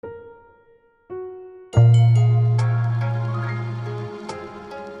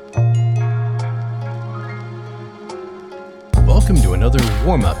welcome to another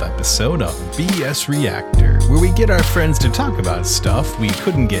warm-up episode of BS Reactor, where we get our friends to talk about stuff we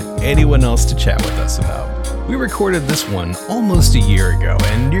couldn't get anyone else to chat with us about. We recorded this one almost a year ago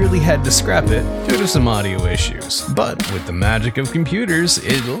and nearly had to scrap it due to some audio issues. But with the magic of computers,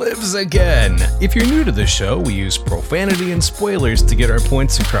 it lives again! If you're new to the show, we use profanity and spoilers to get our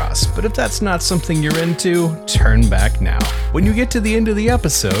points across, but if that's not something you're into, turn back now. When you get to the end of the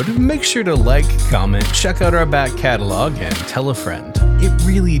episode, make sure to like, comment, check out our back catalog, and tell a friend. It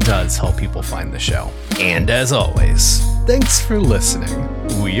really does help people find the show. And as always, thanks for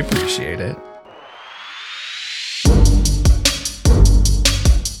listening. We appreciate it.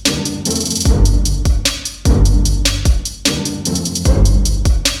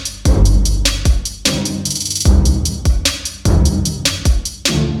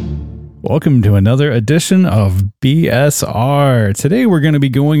 Welcome to another edition of BSR. Today we're going to be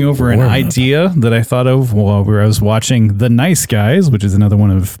going over an idea that I thought of while I was watching The Nice Guys, which is another one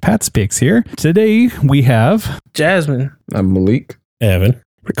of Pat's picks here. Today we have Jasmine. I'm Malik. Evan.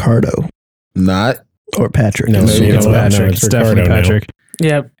 Ricardo. Not. Or Patrick. No, it's Patrick. No, it's definitely Patrick.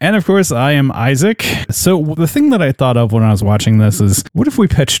 Yep. And of course, I am Isaac. So the thing that I thought of when I was watching this is, what if we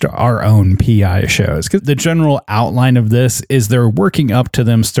pitched our own PI shows? Because the general outline of this is they're working up to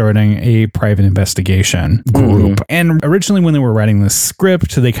them starting a private investigation group. Mm-hmm. And originally when they were writing the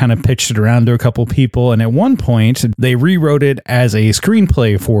script, they kind of pitched it around to a couple people. And at one point, they rewrote it as a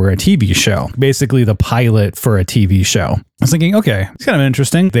screenplay for a TV show, basically the pilot for a TV show. I was thinking, okay, it's kind of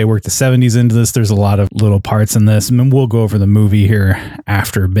interesting. They worked the 70s into this. There's a lot of little parts in this. I mean, we'll go over the movie here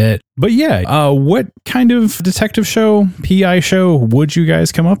after a bit. But yeah, what kind of detective show, PI show would you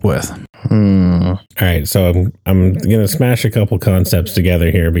guys come up with? All right, so I'm going to smash a couple concepts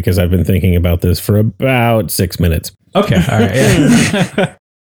together here because I've been thinking about this for about 6 minutes. Okay, all right. Yeah.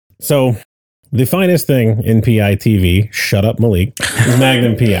 So the finest thing in PI TV, shut up Malik, is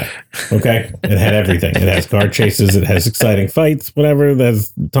Magnum PI. Okay? It had everything. It has car chases. It has exciting fights, whatever. It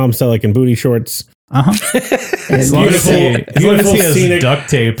has Tom Selleck in booty shorts. As long as he has duct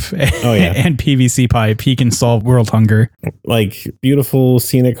tape and PVC pipe, he can solve world hunger. Like beautiful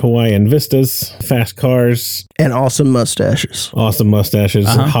scenic Hawaiian vistas, fast cars. And awesome mustaches.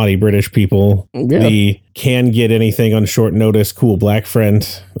 Haughty British people. Yeah. The can get anything on short notice, cool black friend.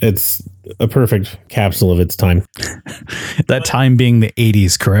 It's a perfect capsule of its time. That time being the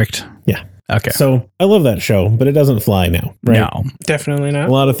 80s, correct? Yeah. Okay. So I love that show, but it doesn't fly now, right? No. Definitely not.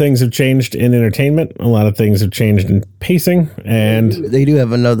 A lot of things have changed in entertainment. A lot of things have changed in pacing, and they do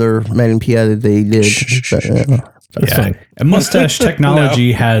have another Magnum PI that they did. That's fine. And mustache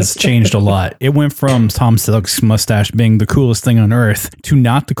technology has changed a lot. It went from Tom Selleck's mustache being the coolest thing on earth to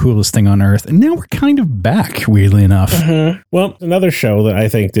not the coolest thing on earth. And now we're kind of back, weirdly enough. Mm-hmm. Well, another show that I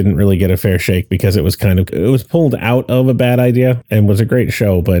think didn't really get a fair shake because it was pulled out of a bad idea and was a great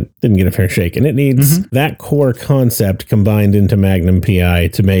show, but didn't get a fair shake. And it needs that core concept combined into Magnum PI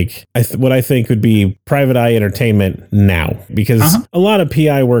to make what I think would be private eye entertainment now. Because a lot of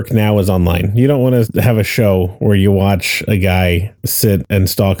PI work now is online. You don't want to have a show where you watch a guy sit and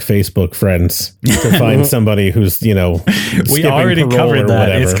stalk Facebook friends to find somebody who's, we already covered that.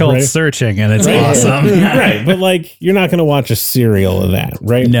 Whatever, it's called right? Searching, and it's awesome. Right. But you're not going to watch a serial of that,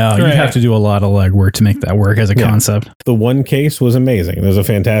 right? No, you have to do a lot of legwork to make that work as a concept. The One Case was amazing. It was a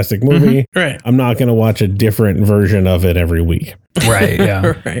fantastic movie. Right. I'm not going to watch a different version of it every week. Right,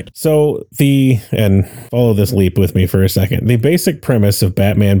 yeah. Right. So and follow this leap with me for a second. The basic premise of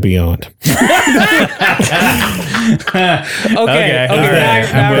Batman Beyond. Okay.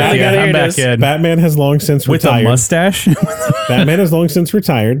 I'm back in. Batman has long since retired. With a mustache? Batman has long since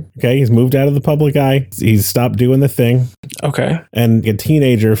retired. Okay. He's moved out of the public eye. He's stopped doing the thing. Okay. And a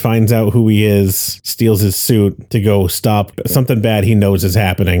teenager finds out who he is, steals his suit to go stop something bad he knows is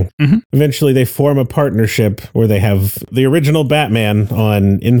happening. Mm-hmm. Eventually, they form a partnership where they have the original Batman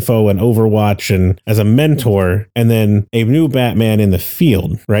on info and Overwatch and as a mentor, and then a new Batman in the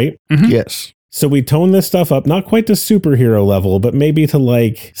field, right? Mm-hmm. Yes. So we tone this stuff up, not quite to superhero level, but maybe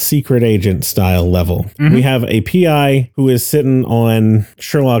to secret agent style level. Mm-hmm. We have a PI who is sitting on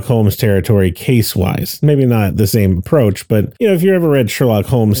Sherlock Holmes territory case-wise. Maybe not the same approach, but if you ever read Sherlock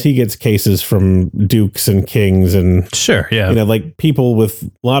Holmes, he gets cases from dukes and kings and sure, yeah. People with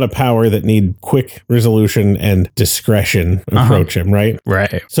a lot of power that need quick resolution and discretion approach him, right?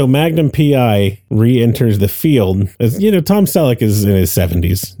 Right. So Magnum PI re-enters the field. As Tom Selleck is in his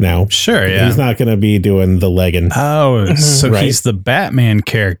 70s now. Sure, yeah. He's not going to be doing the legging. Oh, so he's the Batman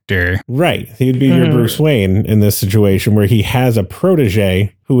character. Right. He'd be your Bruce Wayne in this situation where he has a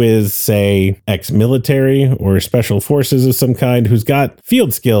protege who is, say, ex-military or special forces of some kind, who's got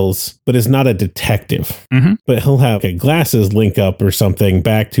field skills, but is not a detective. Mm-hmm. But he'll have a glasses link up or something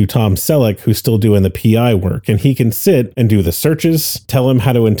back to Tom Selleck, who's still doing the PI work. And he can sit and do the searches, tell him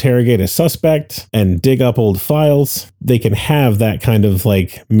how to interrogate a suspect, and dig up old files. They can have that kind of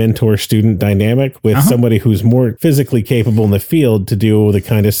like mentor-student dynamic with somebody who's more physically capable in the field to do the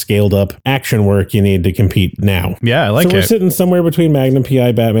kind of scaled-up action work you need to compete now. Yeah, I like it. So we're sitting somewhere between Magnum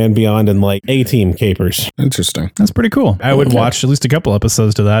PI, Batman Beyond, and like A-Team capers. Interesting. That's pretty cool. I would watch at least a couple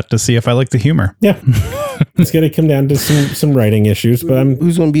episodes to that to see if I like the humor. Yeah. It's going to come down to some writing issues, but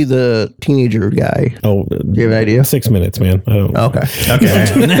Who's going to be the teenager guy? Oh, do you have an idea? 6 minutes, man. I don't know. Okay.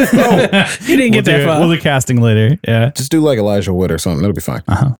 You didn't get that far. We'll do casting later. Yeah. Just do like Elijah Wood or something. It'll be fine.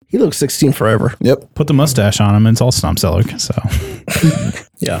 He looks 16 forever. Yep. Put the mustache on him and it's all Tom Selleck. So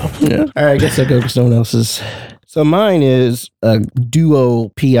Yeah. All right, I guess I'll go with someone else's. So mine is a duo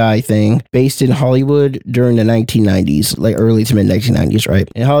PI thing based in Hollywood during the 1990s, like early to mid 1990s, right?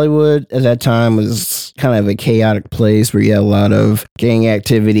 And Hollywood at that time was kind of a chaotic place where you had a lot of gang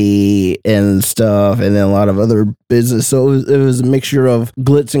activity and stuff, and then a lot of other business. So it was a mixture of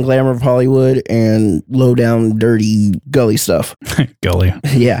glitz and glamour of Hollywood and low down, dirty, gully stuff. Gully.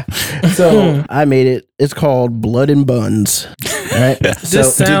 Yeah. So I made it. It's called Blood and Buns. All right.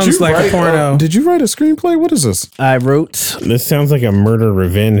 This sounds like a porno. Did you write a screenplay? What is this? I wrote This sounds like a murder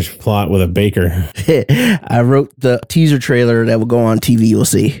revenge plot with a baker. I wrote the teaser trailer that will go on TV. You'll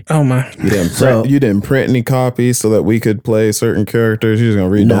see. Oh my. You didn't print any copies so that we could play certain characters. You're just gonna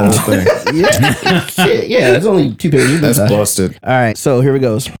read the whole thing. Yeah, shit, yeah. It's only 2 pages. That's busted. All right, so here we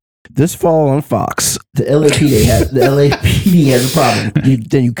goes. This fall on Fox, the LAPD has a problem.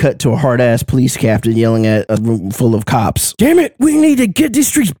 Then you cut to a hard-ass police captain yelling at a room full of cops. Damn it, we need to get these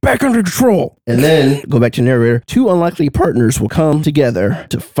streets back under control. And then, go back to narrator, 2 unlikely partners will come together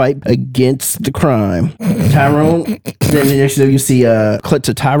to fight against the crime. Tyrone, then next you see a clip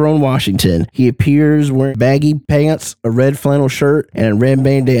to Tyrone Washington. He appears wearing baggy pants, a red flannel shirt, and a red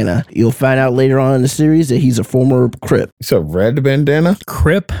bandana. You'll find out later on in the series that he's a former Crip. It's a red bandana?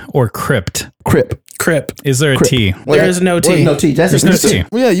 Crip or crypt? Crip. Is there a Crip. T? There is no T. No T. That's There's no T.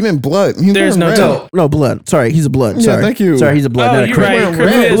 Well, yeah, you meant blood. There's no T. No, blood. Sorry, he's a blood. Yeah, Sorry. thank you. Sorry, he's a blood. Oh, not a you're Crip. right. Crip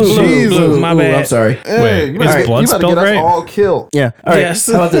Red. is blue. Jesus. Blue. My bad. I'm sorry. Wait, is blood spelled right? All killed. Yeah. All right. Yes.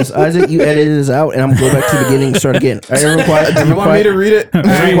 How about this, Isaac? You edited this out, and I'm going to go back to the beginning and start again. All right, everyone quiet. Do you want me to read it?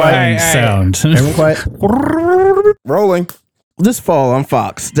 Everyone quiet. Sound. Everyone quiet. Rolling. This fall on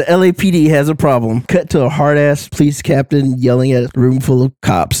Fox, the LAPD has a problem. Cut to a hard-ass police captain yelling at a room full of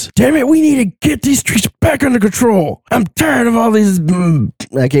cops. Damn it, we need to get these streets back under control. I'm tired of all these...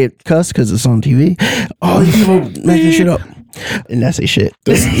 I can't cuss because it's on TV. All these people making shit up. And that's a shit.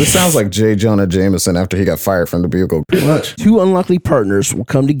 This sounds like J. Jonah Jameson after he got fired from the Bugle. Pretty much. 2 unlikely partners will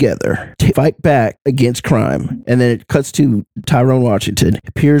come together to fight back against crime. And then it cuts to Tyrone Washington.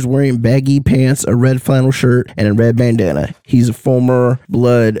 Appears wearing baggy pants, a red flannel shirt, and a red bandana. He's a former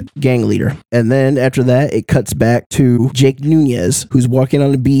blood gang leader. And then after that, it cuts back to Jake Nunez, who's walking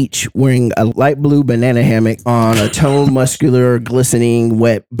on the beach wearing a light blue banana hammock on a toned, muscular, glistening,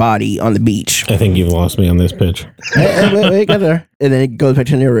 wet body on the beach. I think you've lost me on this pitch. Wait, got there. And then it goes back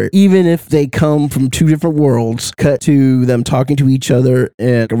to the narrator. Even if they come from 2 different worlds, cut to them talking to each other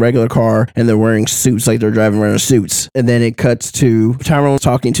in a regular car and they're wearing suits like they're driving around in suits. And then it cuts to Tyrone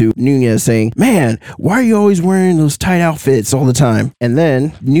talking to Nunez saying, man, why are you always wearing those tight outfits all the time? And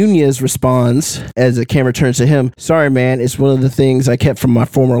then Nunez responds as the camera turns to him, sorry, man, it's one of the things I kept from my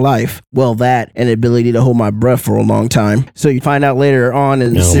former life. Well, that and the ability to hold my breath for a long time. So you find out later on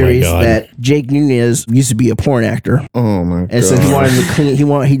in the series that Jake Nunez used to be a porn actor. Oh my god. And so he wanted to clean.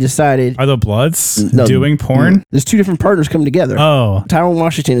 He decided. Are the Bloods doing porn? There's 2 different partners coming together. Oh. Tyrone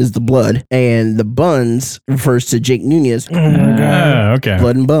Washington is the blood, and the buns refers to Jake Nunez. Okay.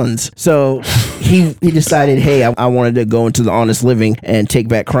 Blood and buns. So he decided, hey, I wanted to go into the honest living and take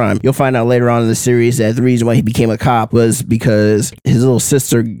back crime. You'll find out later on in the series that the reason why he became a cop was because his little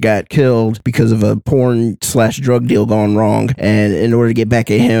sister got killed because of a porn/drug deal gone wrong, and in order to get back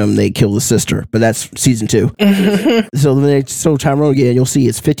at him, they killed the sister. But that's season 2. So then they show Tyrone again. You'll see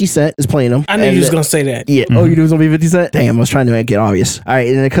it's 50 Cent is playing him. I knew you was going to say that. Yeah. Oh, you knew it was going to be 50 Cent? Damn, I was trying to make it obvious. All right.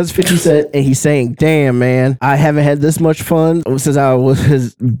 And then it comes 50 Cent and he's saying, damn, man, I haven't had this much fun since I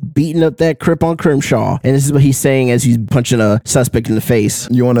was beating up that Crip on Crimshaw. And this is what he's saying as he's punching a suspect in the face.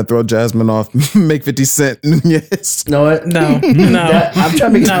 You want to throw Jasmine off, make 50 Cent Nunez? Know it? No. I'm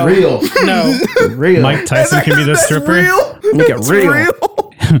trying to make it real. No. Real. Mike Tyson can be the stripper. Real? Make it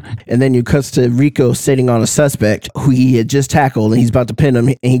real. And then you cuts to Rico sitting on a suspect who he had just tackled, and he's about to pin him.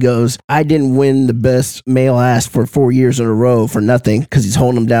 And he goes, I didn't win the best male ass for 4 years in a row for nothing, because he's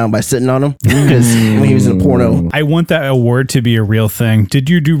holding him down by sitting on him. Because when he was in a porno. I want that award to be a real thing. Did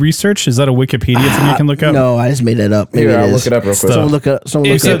you do research? Is that a Wikipedia thing you can look up? No, I just made that up. Maybe Here, I'll is. look it up real quick. Someone look up.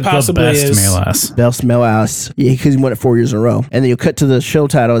 Someone It's look a up. possibly the best is. male ass. Best male ass. Yeah, because he won it 4 years in a row. And then you cut to the show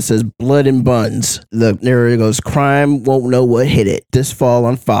title. It says Blood and Buns. The narrator goes, crime won't know what hit it. This fall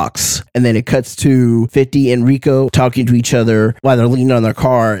on Fox. And then it cuts to 50 and Rico talking to each other while they're leaning on their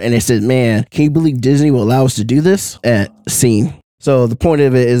car. And it says, man, can you believe Disney will allow us to do this? Scene. So the point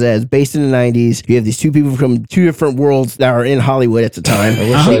of it is that it's based in the 90s. You have these two people from two different worlds that are in Hollywood at the time.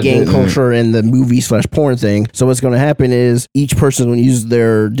 I The gang didn't. culture and the movie/porn thing. So what's going to happen is each person will use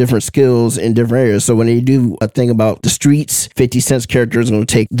their different skills in different areas. So when they do a thing about the streets, 50 Cent's character is going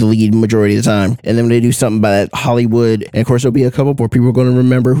to take the lead majority of the time. And then when they do something about Hollywood, and of course there'll be a couple more people are going to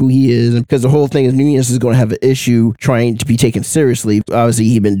remember who he is. Because the whole thing is Nunez is going to have an issue trying to be taken seriously. Obviously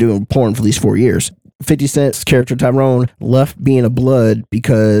he'd been doing porn for at least 4 years. 50 Cent's character Tyrone left being a blood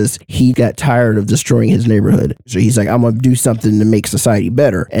because he got tired of destroying his neighborhood. So he's like, I'm going to do something to make society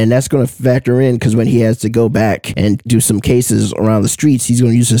better. And that's going to factor in because when he has to go back and do some cases around the streets, he's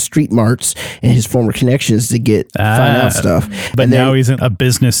going to use his street marks and his former connections to find out stuff. But and now he's in a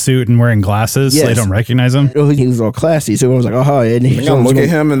business suit and wearing glasses, so they Yes. don't recognize him. he was all classy. So everyone's like, oh, and They're gonna look at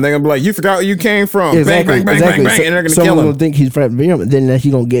him and they're gonna be like, you forgot where you came from. Exactly, Bang, bang, exactly. bang, bang, bang. And they're gonna Someone kill will him. think he's from him. Then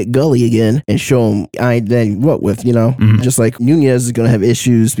he's gonna get gully again and show him I ain't then what with, you know? Mm-hmm. Just like Nunez is gonna have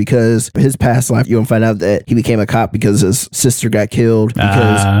issues because his past life, you're gonna find out that he became a cop because his sister got killed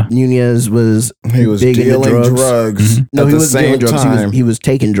because Nunez was He was big into dealing drugs No, at he the wasn't dealing same drugs. time. He was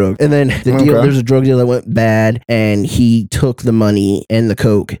taking drugs. And then there's a drug deal that went bad and he took the money and the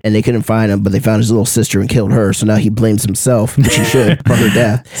coke and they couldn't find him, but they found his little sister and killed her. So now he blames himself, which he should, for her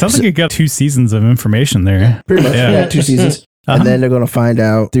death. Sounds like you got 2 seasons of information there. Pretty much, yeah, 2 seasons. And then they're going to find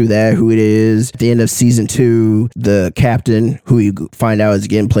out through that who it is. At the end of season 2, the captain, who you find out is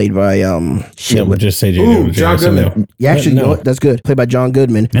getting played by We'll just say John Goodman. Yeah, actually, No. you know what? That's good. Played by John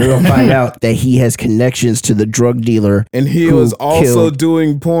Goodman. They're going to find out that he has connections to the drug dealer. And he who was also killed-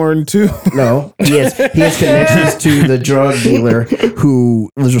 doing porn too. No, he has connections to the drug dealer who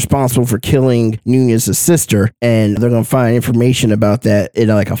was responsible for killing Nunez's sister, and they're gonna find information about that in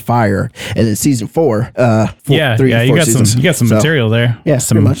like a fire. And then season 4, You got some So, material there. Yeah,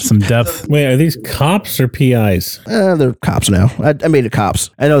 some pretty much. some depth. Wait, are these cops or PIs? They're cops now. I made it cops.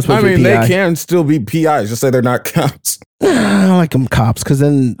 I know it's supposed I to mean, be they PI. can still be PIs. Just say they're not cops. I don't like them cops because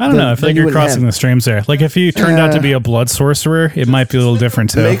then I don't know. I feel like you're crossing the streams there. Like if you turned out to be a blood sorcerer, it might be a little different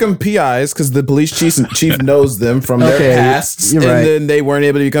too. Make them PIs because the police chief knows them from Okay, their pasts, you're and right. then they weren't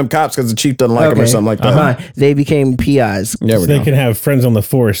able to become cops because the chief doesn't like them or something like that. Fine. They became PIs. Yeah, So we they go. can have friends on the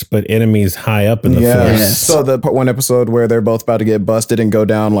force, but enemies high up in the Yeah. force. Yes. So the one episode where they're both about to get busted and go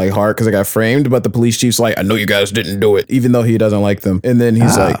down like hard because they got framed, but the police chief's like, I know you guys didn't do it, even though he doesn't like them. And then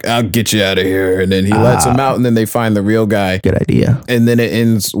he's like, I'll get you out of here. And then he lets him out, and then they find the real guy. Good idea. And then it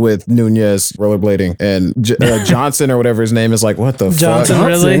ends with Nunez rollerblading, and Johnson or whatever his name is like, what the Johnson, fuck?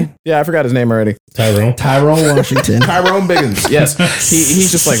 really? Yeah, I forgot his name already. Tyrone. Tyrone Washington. Tyrone Biggins. Yes.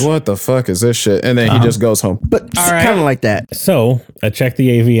 He's just like, what the fuck is this shit? And then he just goes home. But right. kind of like that. So I checked the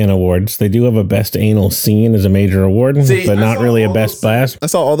AVN awards. They do have a best anal scene as a major award, See, but not I really a saw best blast. I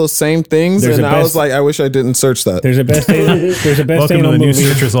saw all those same things, There's and a I was best- like, I wish I didn't search that. There's a best anal. There's a best Welcome to anal the new movie.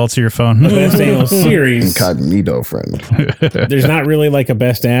 search results of your phone. Best anal series. Incognito friend. There's not really like a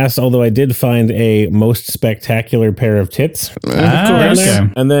best ass, although I did find a most spectacular pair of tits. Ah, okay.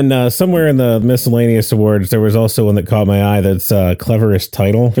 And then somewhere in the miscellaneous awards, there was also one that caught my eye that's cleverest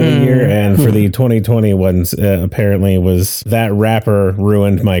title for the year. And for the 2020 ones, apparently was That Rapper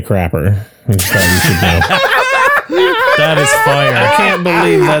Ruined My Crapper. I just thought you should know. That is fire. I can't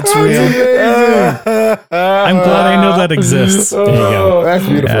believe that's real. I'm glad I know that exists. There you go. That's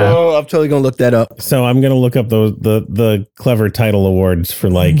beautiful. Yeah. Oh, I'm totally gonna look that up. So I'm going to look up the clever title awards for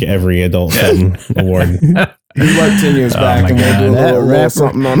like every adult film award. He's like 10 years back, my and we'll God. do a That little rapper.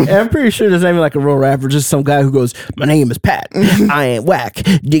 something on him. I'm pretty sure there's not even like a real rapper, just some guy who goes, "My name is Pat. I ain't whack.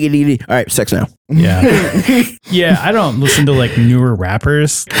 Diggity." All right, sex now. Yeah. Yeah, I don't listen to like newer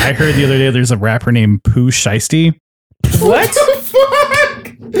rappers. I heard the other day there's a rapper named Pooh Shiesty. What?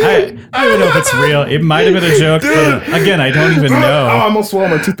 I don't even know if it's real. It might have been a joke, but again, I don't even Oh, I know. almost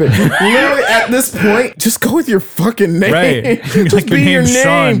swallowed my toothpick. Literally, at this point, just go with your fucking name. Right. Just Like your be your name's name.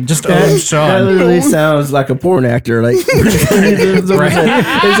 Sean. Just That, own that Sean. literally sounds like a porn actor. Like, if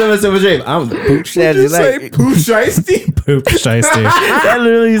someone said, "I'm Pooch Daddy," Just say like, Pooh Shiesty. Poop Shiesty. That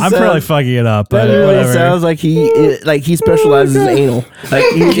literally I'm sounds, probably fucking it up, that but literally whatever. sounds like he specializes in anal. Like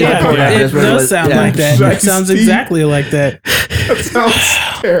It does sound like that. It sounds exactly like that. That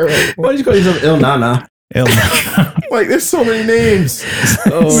sounds terrible. Why did you call yourself Il Nana? Like, there's so many names.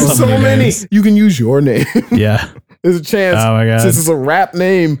 Oh, There's so many. You can use your name. Yeah. There's a chance. Oh my God. Since it's a rap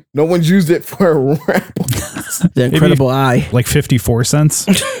name, no one's used it for a rap. The Incredible Eye. Like 54 cents.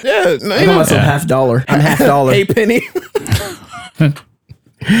 Yeah. No, I call myself $half. I'm $half. Hey, Penny.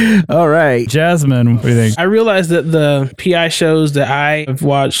 All right. Jasmine, what do you think? I realized that the PI shows that I have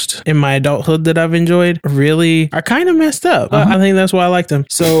watched in my adulthood that I've enjoyed really are kind of messed up. I think that's why I like them.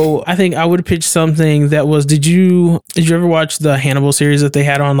 So I think I would pitch something that was, did you ever watch the Hannibal series that they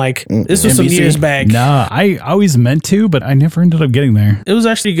had on, like, this was some NBC? years back. Nah, I always meant to, but I never ended up getting there. It was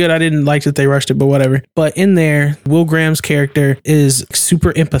actually good. I didn't like that they rushed it, but whatever. But in there, Will Graham's character is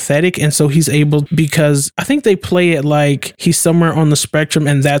super empathetic. And so he's able, because I think they play it like he's somewhere on the spectrum,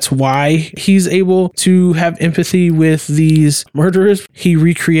 and that's why he's able to have empathy with these murderers. He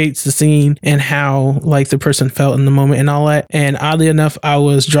recreates the scene and how like the person felt in the moment and all that. And oddly enough, I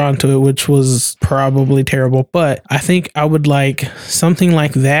was drawn to it, which was probably terrible. But I think I would like something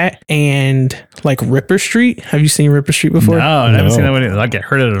like that, and like Ripper Street. Have you seen Ripper Street before? No, I haven't No. seen that one. I get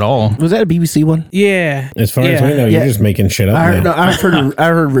heard it at all. Was that a BBC one? Yeah. As far as Yeah. we know, you're Yeah. just making shit up. I heard, now. no, I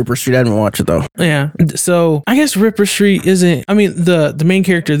heard Ripper Street. I didn't watch it though. Yeah. So I guess Ripper Street isn't, I mean, the main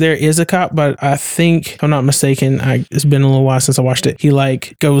character there is a cop, but I think, if I'm not mistaken, it's been a little while since I watched it. He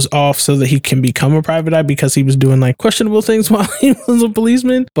like goes off so that he can become a private eye because he was doing like questionable things while he was a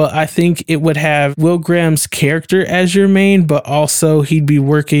policeman. But I think it would have Will Graham's character as your main, but also he'd be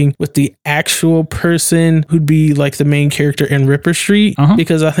working with the actual person who'd be like the main character in Ripper Street,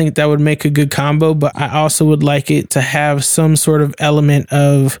 because I think that would make a good combo. But I also would like it to have some sort of element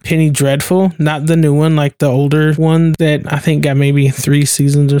of Penny Dreadful, not the new one, like the older one that I think got maybe 3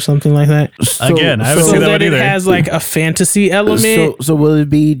 seasons or something like that. Again, I haven't So seen that that one it either. has like a fantasy element. So will it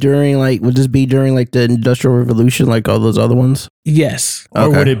be during like? Would this be during like the Industrial Revolution, like all those other ones? Yes. Or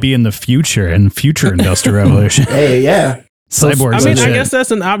would it be in the future, Industrial Revolution? Hey, yeah. Cyborgs. I mean, and I shit. guess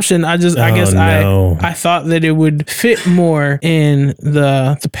that's an option. I guess no. I thought that it would fit more in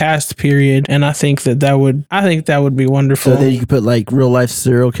the past period, and I think that would be wonderful. So then you could put like real life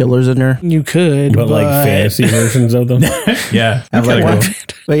serial killers in there. You could, But like fantasy versions of them. Yeah. I like kinda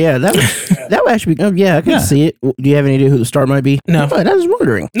that. But yeah, that would actually be. Yeah, I can see it. Do you have any idea who the star might be? No. But I was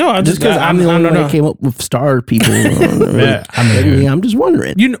wondering. No, I'm Just because I'm the only one that came up with star people. Yeah, I mean, I'm just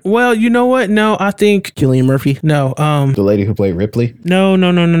wondering. You know what? No, I think Cillian Murphy, no. The lady who played Ripley. No.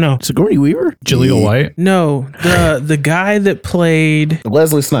 Sigourney Weaver, Jaleel White. No, the guy that played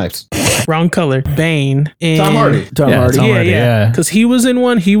Wesley Snipes. wrong color Bane in Tom Hardy. Tom Yeah, Hardy. Tom Yeah, Hardy, yeah, yeah. because he was in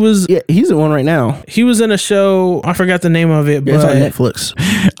one. He was Yeah, he's in one right now. in a show. I forgot the name of it, It's on but Netflix.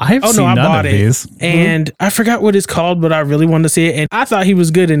 I've oh seen no, I none bought of it, these. and I forgot what it's called, but I really wanted to see it, and I thought he was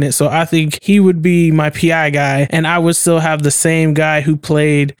good in it, so I think he would be my PI guy, and I would still have the same guy who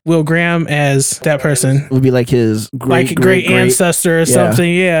played Will Graham as that person, It would be like his great ancestor or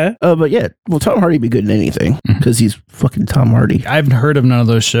something. Yeah. But yeah, well, Tom Hardy would be good in anything because he's fucking Tom Hardy. I haven't heard of none of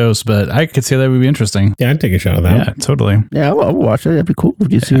those shows, but I could see that would be interesting. Yeah, I'd take a shot at that. Yeah, totally. Yeah, I'll watch it. That'd be cool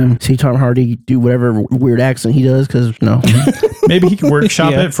if you see Tom Hardy do whatever weird accent he does. Because Maybe he could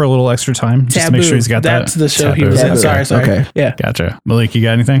workshop Yeah. it for a little extra time just to Taboo. make sure he's got That's that. the show he Taboo. was in. Taboo. Sorry. Okay. Yeah. Gotcha. Malik, you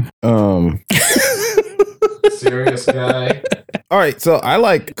got anything? Serious guy. All right, so I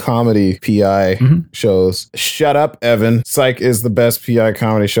like comedy PI shows. Shut Up, Evan. Psych is the best PI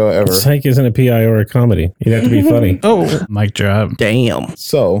comedy show ever. Psych isn't a PI or a comedy. You'd have to be funny. Oh Mic drop. damn,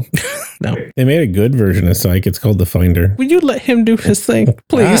 So no. They made a good version of Psych. It's called The Finder. Would you let him do his thing,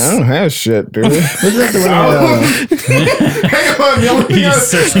 please? I don't have shit, dude. wasn't that the one? Hang on, the only thing He's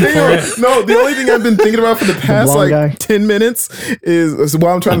searching for it. No, the only thing I've been thinking about for the past blonde like guy? 10 minutes is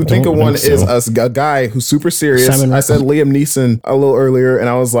while I'm trying to think of don't one think is so. a guy who's super serious. Simon I said Liam Neeson a little earlier, and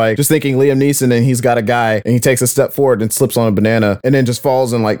I was like just thinking Liam Neeson, and he's got a guy, and he takes a step forward and slips on a banana, and then just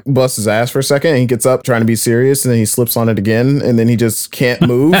falls and like busts his ass for a second, and he gets up trying to be serious, and then he slips on it again, and then he just can't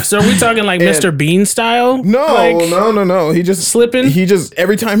move. So are we talking like And- Mr. Bean style? No, Like, no. He just Slipping? He just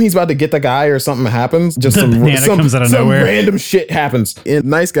every time he's about to get the guy or something happens, just The banana some comes out of nowhere. random shit happens. In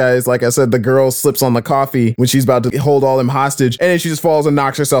Nice Guys, like I said, the girl slips on the coffee when she's about to hold all them hostage, and then she just falls and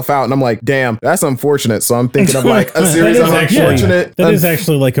knocks herself out. And I'm like, damn, that's unfortunate. So I'm thinking of like a series of unfortunate. That is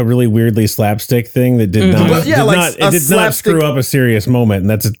actually like a really weirdly slapstick thing that did not. But yeah, did like not, a it did not screw up a serious moment, and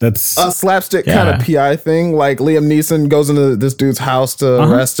that's a slapstick kind of PI thing. Like Liam Neeson goes into this dude's house to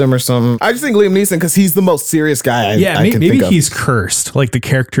arrest him or something. I just think Liam Neeson because he's the most serious guy. I can maybe think of. he's cursed. Like the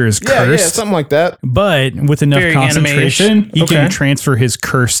character is cursed. Yeah, something like that. But with enough Very concentration, anime-ish. he Okay. can transfer his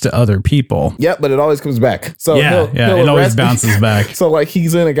curse to other people. Yep, but it always comes back. So Yeah, he'll it always arrest- bounces back. So like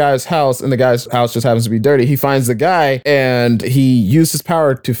he's in a guy's house and the guy's house just happens to be dirty. He finds the guy and he used his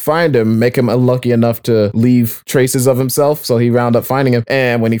power to find him, make him unlucky enough to leave traces of himself. So he wound up finding him.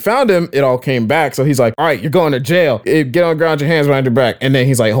 And when he found him, it all came back. So he's like, all right, you're going to jail. Get on the ground, your hands behind your back. And then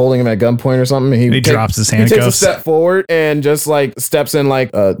he's like holding him at gunpoint or something. And He drops his He takes a handcuffs. step forward and just like steps in like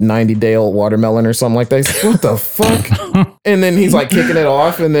a 90-day-old watermelon or something like that. He's like, what the fuck? And then he's like kicking it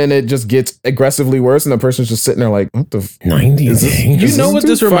off and then it just gets aggressively worse. And the person's just sitting there like, what the 90 days. You know what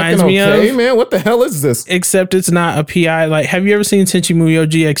this reminds me of? Hey man, what the hell is this? Except it's not a PI. Like, have you ever seen Tenchi Muyo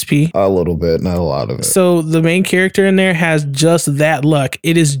GXP? A little bit, not a lot of it. So the main character in there has just that luck.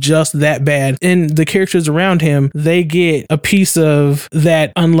 It is just that bad. And the characters around him, they get a piece of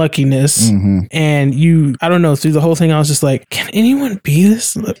that unluckiness. And I don't know, through the whole thing, I was just like, can anyone be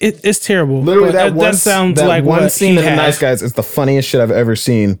this? It's terrible. Literally, But that sounds that like one what scene he in The has. Nice Guys is the funniest shit I've ever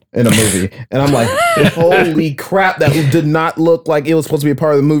seen in a movie. And I'm like, holy crap, that did not look like it was supposed to be a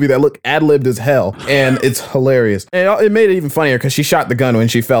part of the movie. That looked ad-libbed as hell. And it's hilarious. And it made it even funnier because she shot the gun when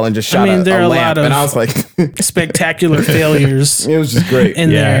she fell and just shot there are a a lamp. lot of And I was like, spectacular failures it was just great.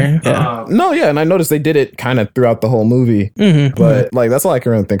 in Yeah. there. Yeah. No, yeah, and I noticed they did it kind of throughout the whole movie. But like that's all I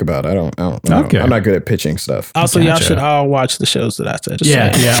can really think about. I don't Okay. I'm not good at pitching stuff. Also, y'all Gotcha. should all watch the shows that I said. Just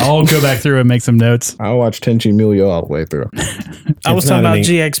Yeah, saying. yeah. I'll go back through and make some notes. I'll watch Tenchi Muyo all the way through. I was It's talking not about any-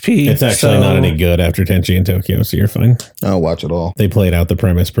 GXP. It's actually so- not any good after Tenchi in Tokyo, so you're fine. I'll watch it all. They played out the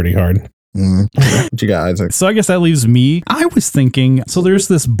premise pretty hard. What you got, Isaac? So I guess that leaves me. I was thinking, so there's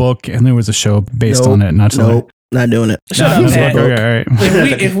this book and there was a show based on it. Not to Nope, not doing it. Shut up, Zach. Okay, all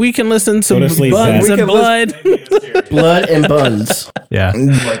right. If we can listen to Go to sleep, Buns Zach. and Blood, Blood and buns. Yeah.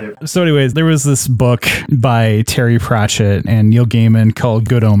 So, anyways, there was this book by Terry Pratchett and Neil Gaiman called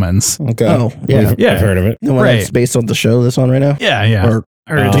Good Omens. Okay. Oh, yeah. Yeah. I've heard of it. The one Right. that's based on the show that's on right now? Yeah, yeah. Or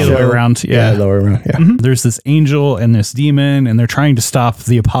Or the other way around. Yeah. the other way around. Yeah. Mhm. There's this angel and this demon, and they're trying to stop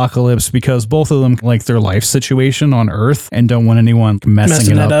the apocalypse because both of them like their life situation on Earth and don't want anyone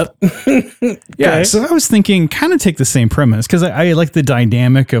messing it up. Yeah. Okay. So I was thinking, kind of take the same premise because I like the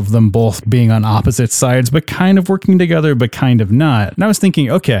dynamic of them both being on opposite sides, but kind of working together, but kind of not. And I was thinking,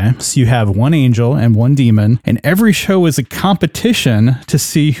 okay, so you have one angel and one demon, and every show is a competition to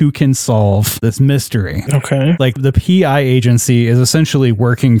see who can solve this mystery. Okay. Like the PI agency is essentially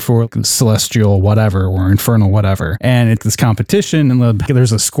working for Celestial whatever or Infernal whatever, and it's this competition, and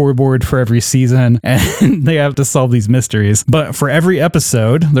there's a scoreboard for every season, and they have to solve these mysteries. But for every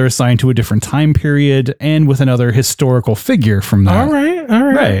episode, they're assigned to a different time period and with another historical figure from that. All right.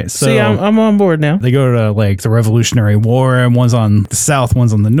 Right, See, so- I'm on board now. They go to like the Revolutionary War, and one's on the south,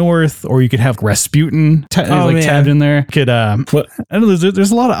 one's on the north, or you could have Rasputin man. tabbed in there. Could I don't know,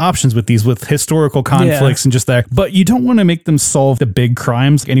 there's a lot of options with these, with historical conflicts and just that, but you don't want to make them solve the big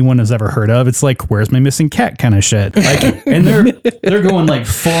crimes anyone has ever heard of. It's like, where's my missing cat kind of shit. Like, and they're going like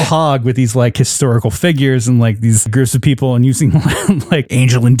full hog with these like historical figures and like these groups of people and using like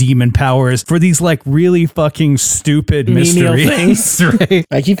angel and demon powers for these like really fucking stupid Menial mysteries. Right?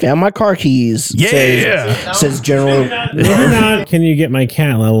 Like, he found my car keys. Yeah. Says General. Maybe not. Can you get my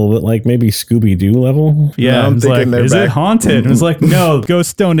cat level, but like maybe Scooby Doo level? Yeah, I'm it's like, thinking they're is it back- haunted? And it's like, no,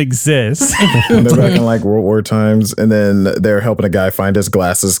 ghosts don't exist. They're back in like World War times, and then they're helping a guy find his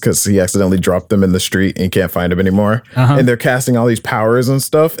glasses because he accidentally dropped them in the street and he can't find them anymore. And they're casting all these powers and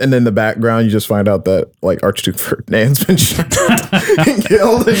stuff, and then in the background you just find out that like Archduke Ferdinand's been shot and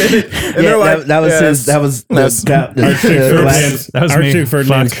killed, and they're like, that was his. That was the That was me. Archduke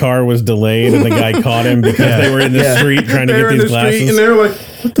Ferdinand's car was delayed, and the guy caught him because they were in the street trying to they get were in these the street, and glasses. they're like,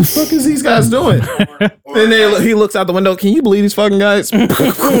 what the fuck is these guys doing? And he looks out the window. Can you believe these fucking guys?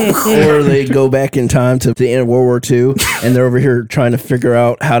 or they go back in time to the end of World War II, and they're over here trying to figure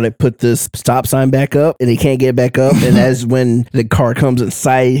out how to put this stop sign back up, and they can't get it back up. And that's when the car comes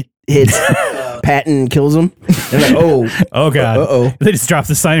inside, hits Patton, and kills him. And like, Oh god. Uh-oh. They just drop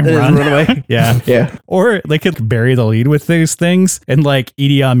the sign and They just run. run away. Yeah. Yeah. Or they could bury the lead with these things, and like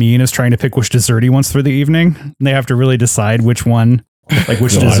Idi Amin is trying to pick which dessert he wants for the evening, and they have to really decide which one, like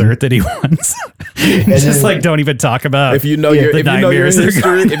which dessert that he wants. It's just like, don't even talk about If you know your the if you know your nightmares they're history,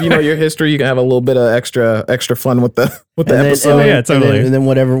 going- if you know your history, you can have a little bit of extra fun with the And then, episode. yeah, totally. and then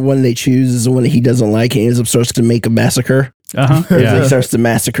whatever one they choose is the one that he doesn't like. He ends up starts to make a massacre. He starts to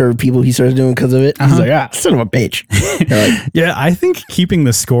massacre people he starts doing because of it. He's like, son of a bitch. Yeah, I think keeping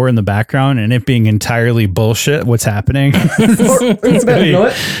the score in the background and it being entirely bullshit, what's happening. You know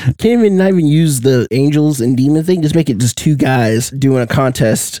what? Can't even not even use the angels and demon thing. Just make it just two guys doing a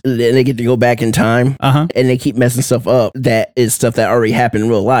contest, and they get to go back in time, and they keep messing stuff up. That is stuff that already happened in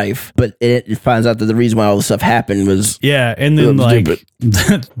real life, but it finds out that the reason why all this stuff happened was and then the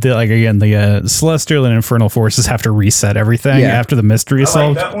celestial and infernal forces have to reset everything after the mystery is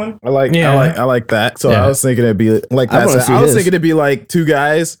solved. That one. I like that. So I was thinking it'd be like that. I was thinking it'd be like two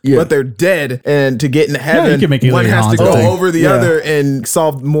guys, but they're dead, and to get in heaven, one has to go over the other and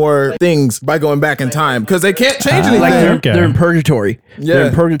solve more things by going back in time because they can't change anything. Like they're in purgatory. They're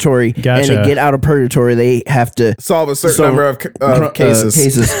in purgatory, and to get out of purgatory, they have to solve a certain number of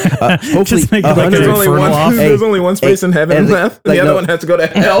cases. Hopefully, there's only one space in heaven left. The other one has to go to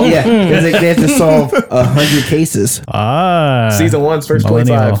hell. Yeah, they have to solve 100 cases. Season 1's first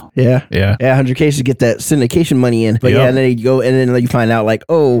 25. Yeah, 100 cases to get that syndication money in. But and then you go, and then you find out like,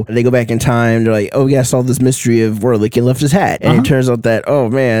 they go back in time. They're like, we gotta solve this mystery of where Lincoln left his hat, and it turns out that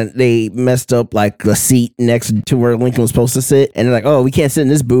they messed up like the seat next to where Lincoln was supposed to sit, and they're like, we can't sit in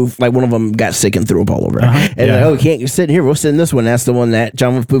this booth. Like one of them got sick and threw up all over. And they're like, we can't sit in here. We'll sit in this one. That's the one that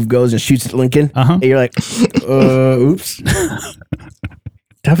John Booth goes and shoots at Lincoln. And you're like, oops.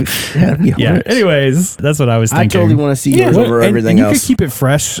 That'd be anyways, that's what I was thinking. I totally want to see yours over everything and else. You could keep it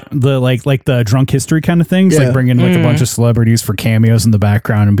fresh, the like the drunk history kind of things, like bring in like a bunch of celebrities for cameos in the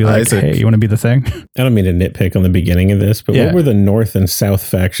background and be like, hey, you want to be the thing? I don't mean to nitpick on the beginning of this, but what were the North and South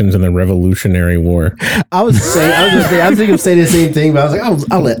factions in the Revolutionary War? I was thinking of saying the same thing, but I was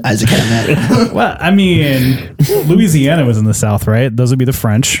like, I'll let Isaac have that. Well, I mean, Louisiana was in the South, right? Those would be the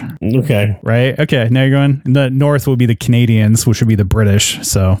French. Okay. Right? Okay, now you're going. The North would be the Canadians, which would be the British.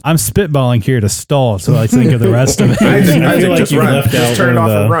 So I'm spitballing here to stall, so I think of the rest of it. I feel like you left out turn it off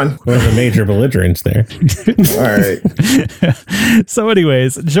and run. One of the major belligerents there. All right. So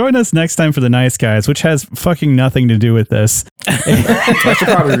anyways, join us next time for The Nice Guys, which has fucking nothing to do with this. I should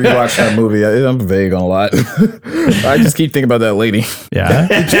probably rewatch that movie. I'm vague on a lot. I just keep thinking about that lady. Yeah.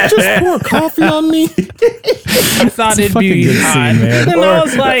 Did you just pour coffee on me? I thought it'd be hot. Man. And I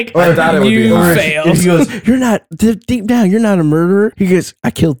was like, I thought it would be hot. failed. He goes, you're not, deep down, you're not a murderer. He goes,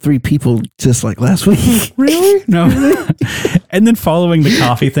 I killed 3 people just like last week. Really? No. And then following the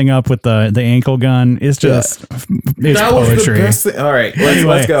coffee thing up with the ankle gun is just it's that poetry. Was the best thing. All right,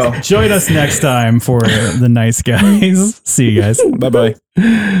 let's go. Join us next time for The Nice Guys. See you guys. Bye-bye.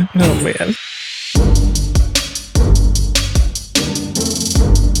 Oh, man.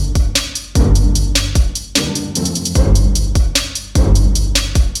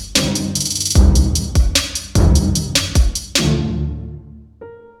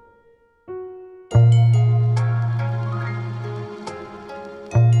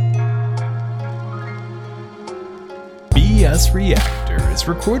 BS Reactor is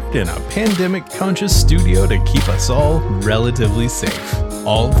recorded in a pandemic-conscious studio to keep us all relatively safe.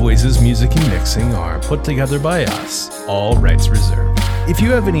 All voices, music, and mixing are put together by us, all rights reserved. If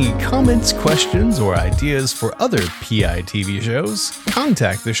you have any comments, questions, or ideas for other PI TV shows,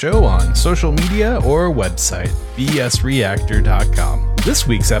 contact the show on social media or website, bsreactor.com. This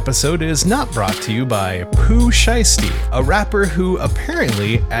week's episode is not brought to you by Pooh Shiesty, a rapper who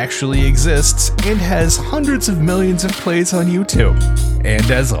apparently actually exists and has hundreds of millions of plays on YouTube.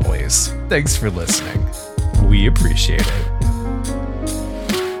 And as always, thanks for listening. We appreciate it.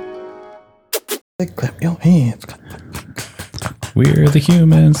 Clap your hands. We're the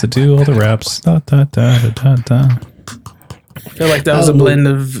humans that do all the raps. Da, da, da, da, da, da. I feel like that was a blend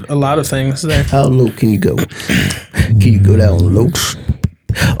of a lot of things there. How low can you go? Can you go down low?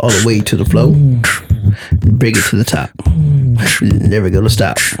 All the way to the flow? Bring it to the top. Never gonna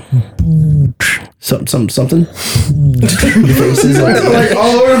stop. Something. Your face is like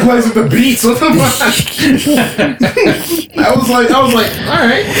all over the place with the beats. What the fuck? I was like, all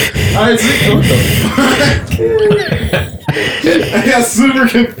right, see, what the fuck? I got super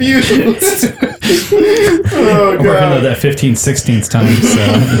confused. Oh god. We're working on that 15/16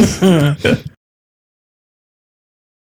 time, so